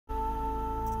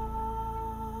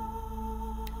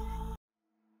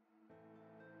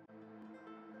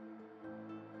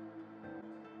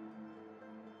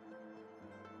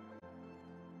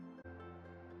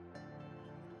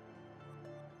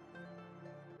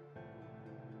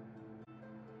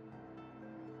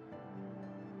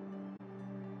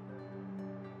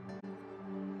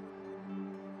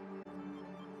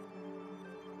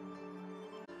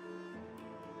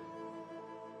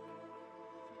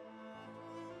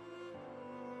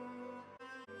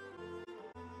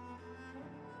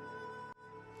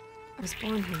I was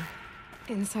born here,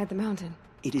 inside the mountain.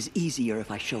 It is easier if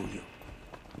I show you.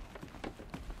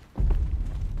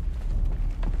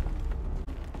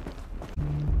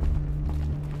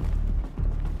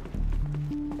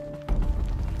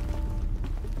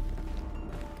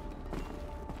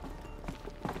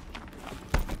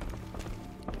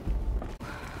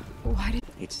 Why did...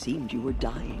 It seemed you were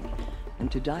dying,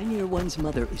 and to die near one's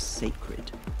mother is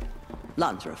sacred.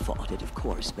 Lansra fought it, of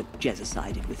course, but Jezza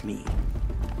sided with me.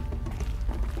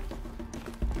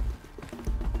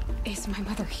 Is my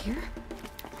mother here?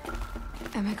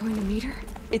 Am I going to meet her?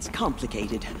 It's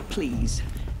complicated. Please,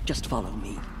 just follow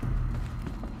me.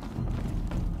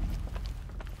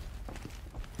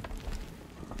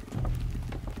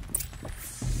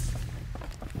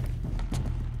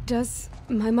 Does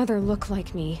my mother look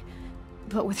like me,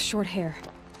 but with short hair?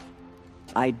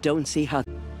 I don't see how...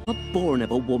 Not born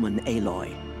of a woman,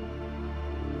 Aloy.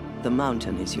 The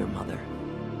mountain is your mother.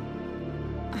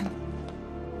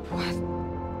 What?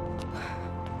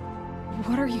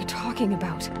 What are you talking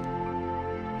about?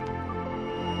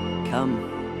 Come.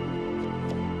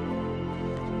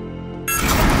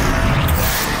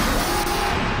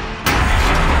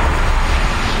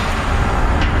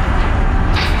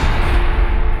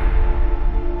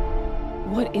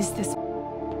 What is this?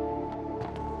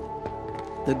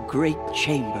 The Great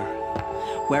Chamber,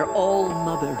 where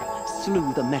All-Mother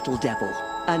slew the Metal Devil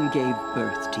and gave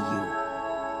birth to you.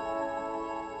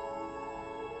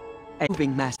 A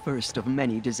moving mass burst of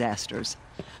many disasters.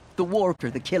 The warper,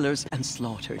 the killers, and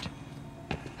slaughtered.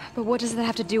 But what does that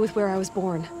have to do with where I was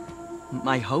born?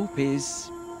 My hope is...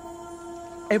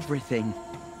 everything.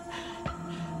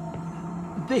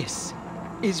 This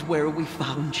is where we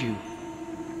found you.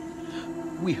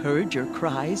 We heard your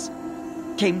cries,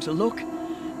 came to look,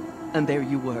 and there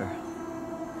you were.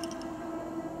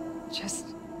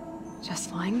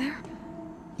 Just lying there?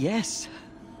 Yes.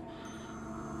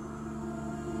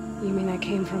 You mean I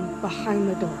came from behind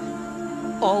the door?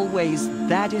 Always,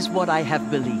 that is what I have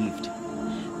believed.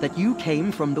 That you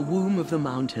came from the womb of the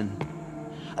mountain.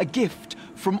 A gift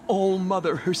from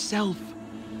All-Mother herself.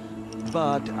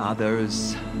 But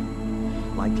others,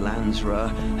 like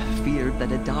Lansra, feared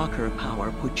that a darker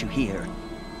power put you here.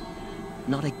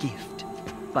 Not a gift,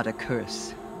 but a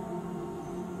curse.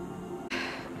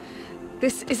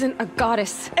 This isn't a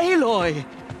goddess. Aloy!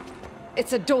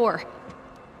 It's a door.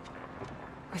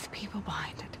 With people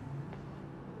behind it.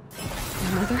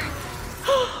 My mother?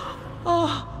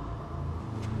 Oh.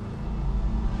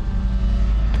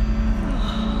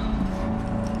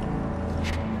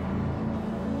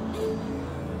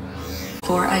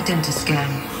 For identiscan.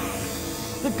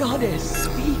 The goddess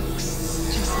speaks.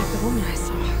 Just like the woman I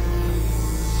saw.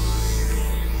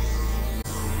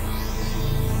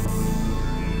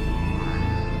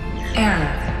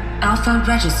 Error. Alpha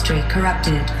registry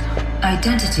corrupted.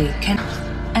 Identity can...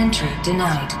 Entry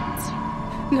denied.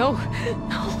 No,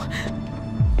 no.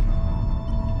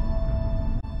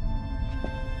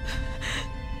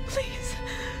 Please.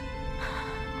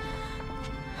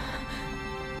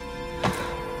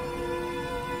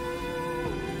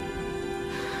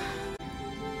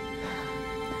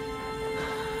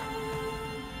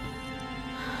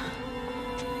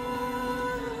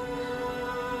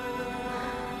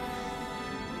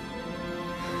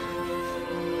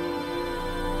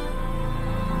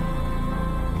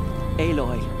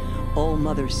 Aloy,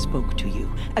 All-Mother spoke to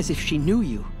you, as if she knew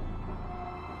you.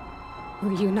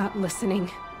 Were you not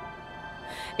listening?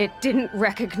 It didn't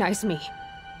recognize me.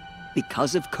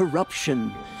 Because of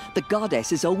corruption. The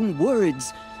goddess's own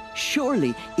words.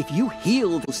 Surely, if you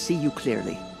heal, they'll see you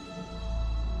clearly.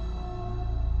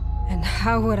 And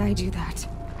how would I do that?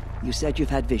 You said you've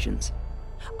had visions.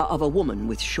 Of a woman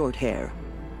with short hair.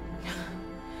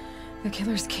 The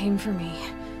killers came for me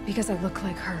because I look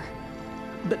like her.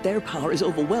 But their power is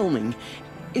overwhelming.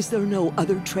 Is there no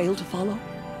other trail to follow?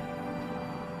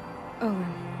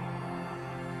 Owen.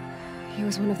 He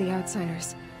was one of the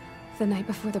outsiders. The night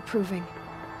before the proving.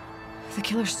 The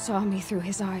killer saw me through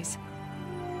his eyes.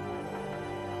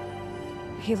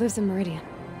 He lives in Meridian.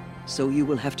 So you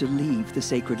will have to leave the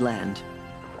sacred land.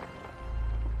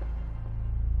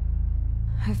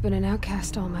 I've been an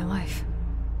outcast all my life.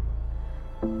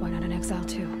 Why not an exile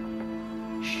too?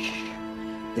 Shh.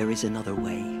 There is another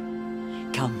way.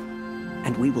 Come,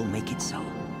 and we will make it so.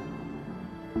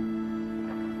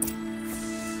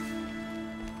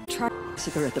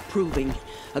 Massacre at the Proving.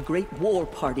 A great war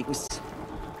party was...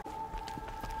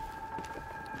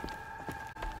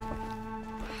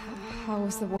 How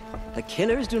was the war? The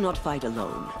killers do not fight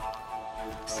alone.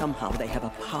 Somehow they have a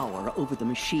power over the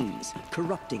machines,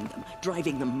 corrupting them,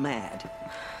 driving them mad.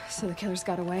 So the killers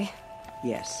got away?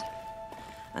 Yes,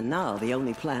 And now the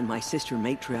only plan my sister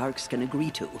matriarchs can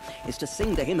agree to is to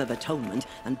sing the Hymn of Atonement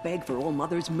and beg for All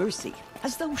Mother's mercy,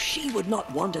 as though she would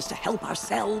not want us to help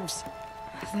ourselves.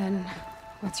 Then,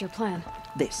 what's your plan?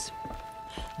 This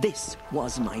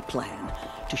was my plan.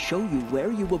 To show you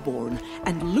where you were born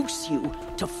and loose you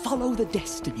to follow the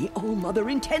destiny All Mother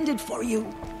intended for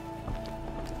you.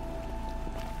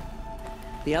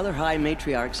 The other High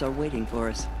Matriarchs are waiting for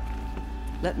us.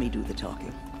 Let me do the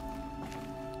talking.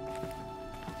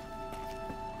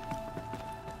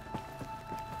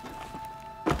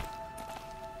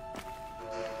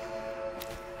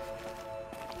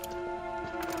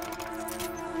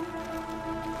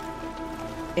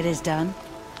 It is done?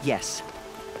 Yes.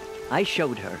 I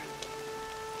showed her.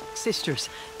 Sisters,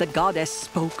 the goddess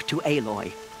spoke to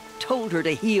Aloy. Told her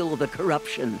to heal the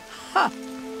corruption. Ha!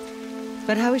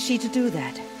 But how is she to do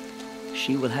that?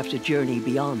 She will have to journey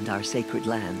beyond our sacred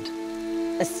land.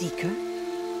 A seeker?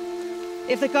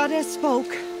 If the goddess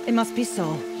spoke, it must be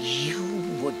so. You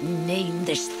would name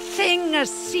this thing a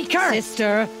seeker?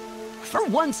 Sister! For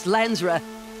once, Lansra,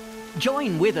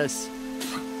 join with us.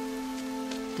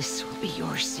 This will be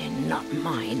your sin, not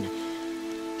mine.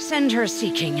 Send her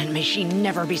seeking, and may she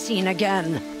never be seen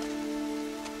again.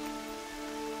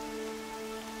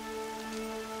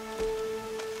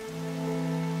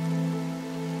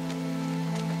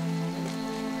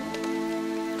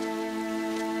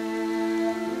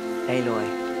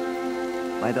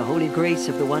 Aloy, by the holy grace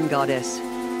of the One Goddess,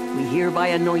 we hereby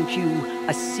anoint you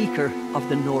a seeker of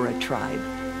the Nora tribe.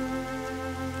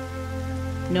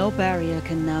 No barrier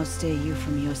can now stay you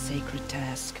from your sacred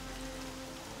task.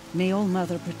 May All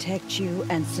Mother protect you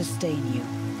and sustain you.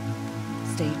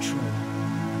 Stay true.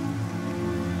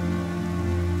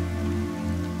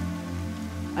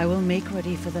 I will make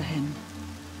ready for the hymn.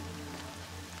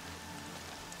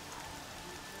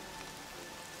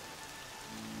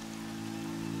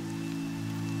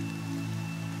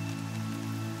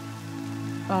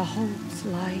 Our hopes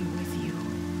lie with you.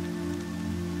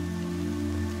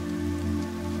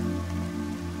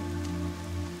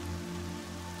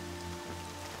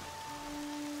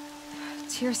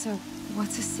 Teersa,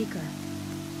 what's a seeker?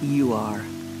 You are.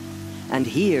 And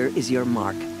here is your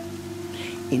mark.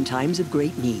 In times of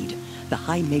great need, the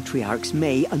High Matriarchs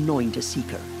may anoint a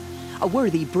seeker. A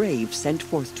worthy brave sent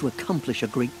forth to accomplish a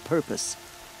great purpose.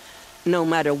 No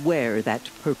matter where that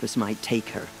purpose might take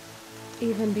her.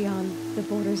 Even beyond the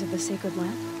borders of the sacred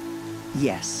land?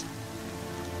 Yes.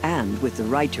 And with the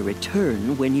right to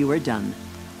return when you are done,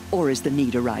 or as the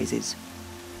need arises.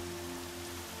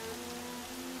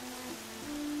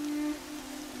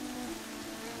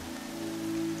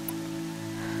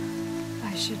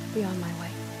 I should be on my way.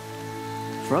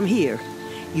 From here,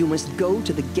 you must go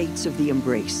to the gates of the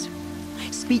Embrace.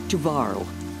 Speak to Varl,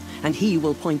 and he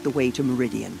will point the way to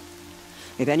Meridian.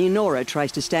 If any Nora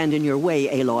tries to stand in your way,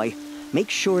 Aloy, make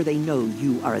sure they know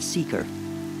you are a seeker.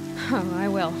 Oh, I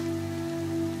will.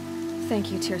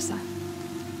 Thank you, Teersa,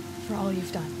 for all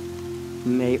you've done.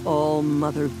 May All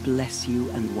Mother bless you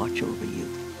and watch over you.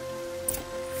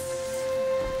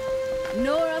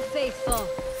 Nora Faithful,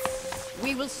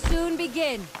 we will soon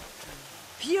begin.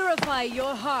 Purify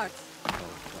your heart.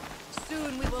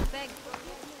 Soon we will beg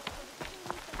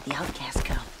for... The outcast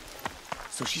girl.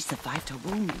 So she survived her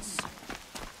wounds.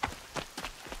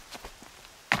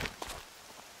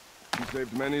 She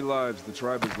saved many lives. The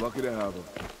tribe is lucky to have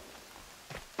her.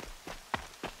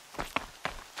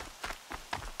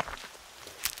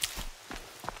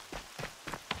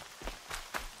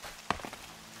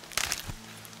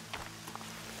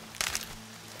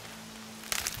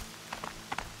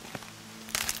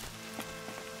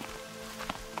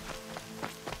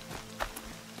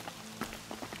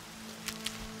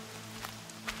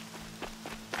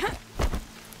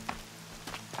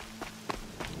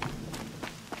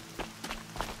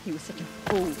 He was such a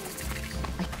fool.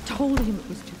 I told him it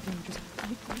was too dangerous.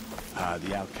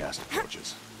 The outcast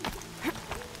approaches.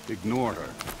 Ignore her.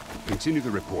 Continue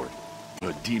the report.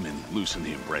 A demon loose in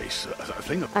the Embrace. A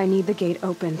thing of... I need the gate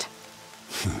opened.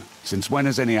 Since when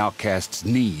has any outcast's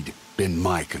need been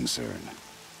my concern?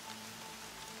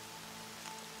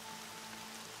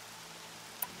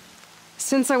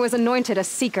 Since I was anointed a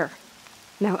seeker.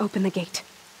 Now open the gate.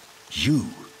 You?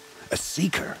 A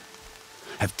seeker?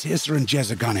 Have Teersa and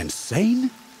Jezza gone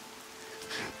insane?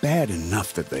 Bad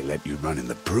enough that they let you run in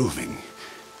the Proving.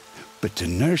 But to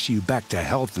nurse you back to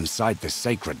health inside the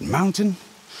sacred mountain?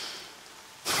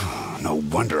 No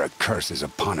wonder a curse is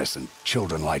upon us and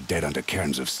children lie dead under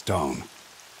cairns of stone.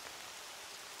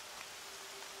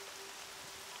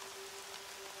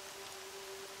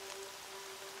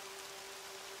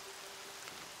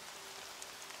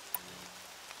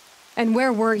 And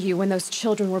where were you when those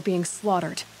children were being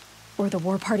slaughtered? Or the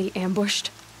war party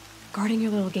ambushed? Guarding your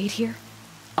little gate here?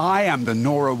 I am the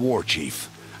Nora War Chief,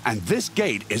 and this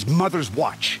gate is Mother's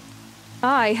watch.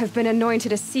 I have been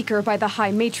anointed a Seeker by the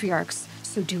High Matriarchs,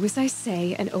 so do as I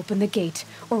say and open the gate,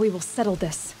 or we will settle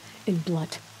this in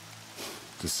blood.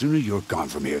 The sooner you're gone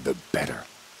from here, the better.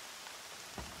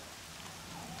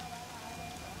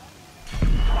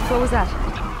 What was that?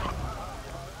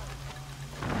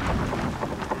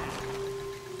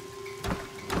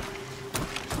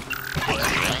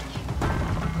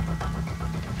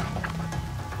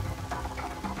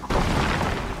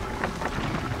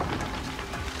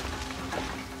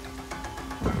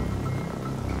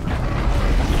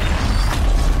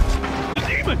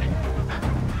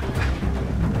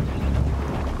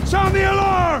 Sound the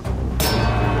alarm!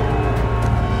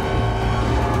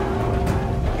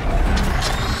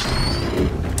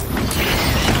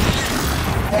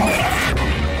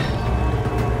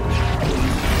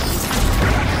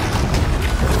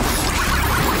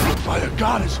 By the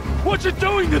goddess, what's it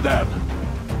doing to them?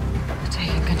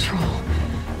 Taking control.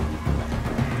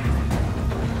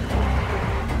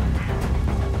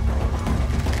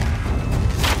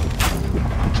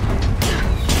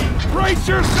 Brace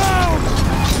yourselves!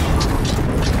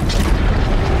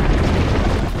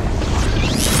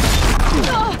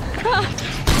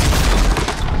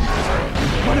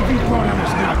 What have you brought on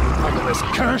us now, you motherless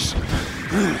curse?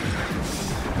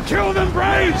 Kill them,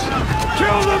 Braves!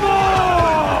 Kill them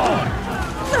all!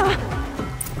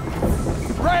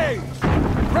 Braves,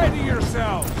 ready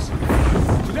yourselves!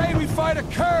 Today we fight a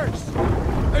curse!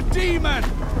 A demon!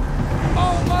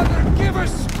 Oh, Mother, give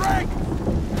us strength!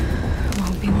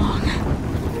 Won't be long.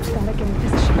 Gotta get in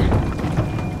position.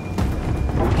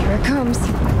 Here it comes.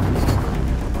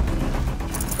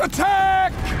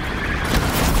 Attack!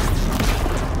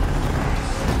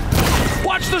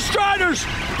 Watch the Striders!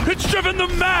 It's driven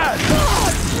them mad!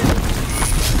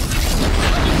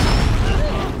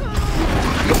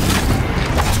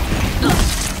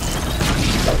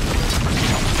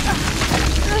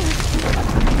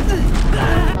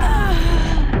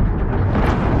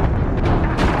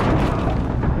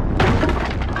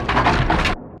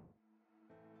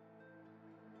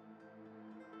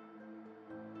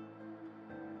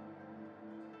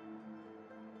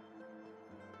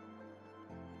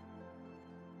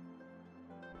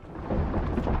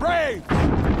 Braves!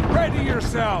 Ready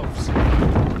yourselves!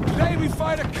 Today we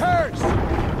fight a curse!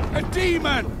 A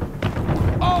demon!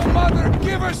 Oh, Mother,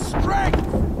 give us strength!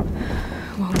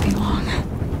 Won't be long.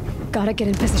 Gotta get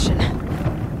in position. Here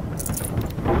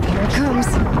it comes.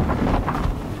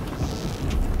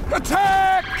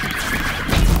 Attack!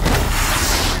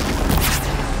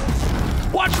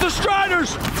 Watch the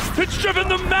Striders! It's driven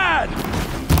them mad!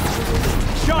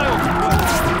 Child!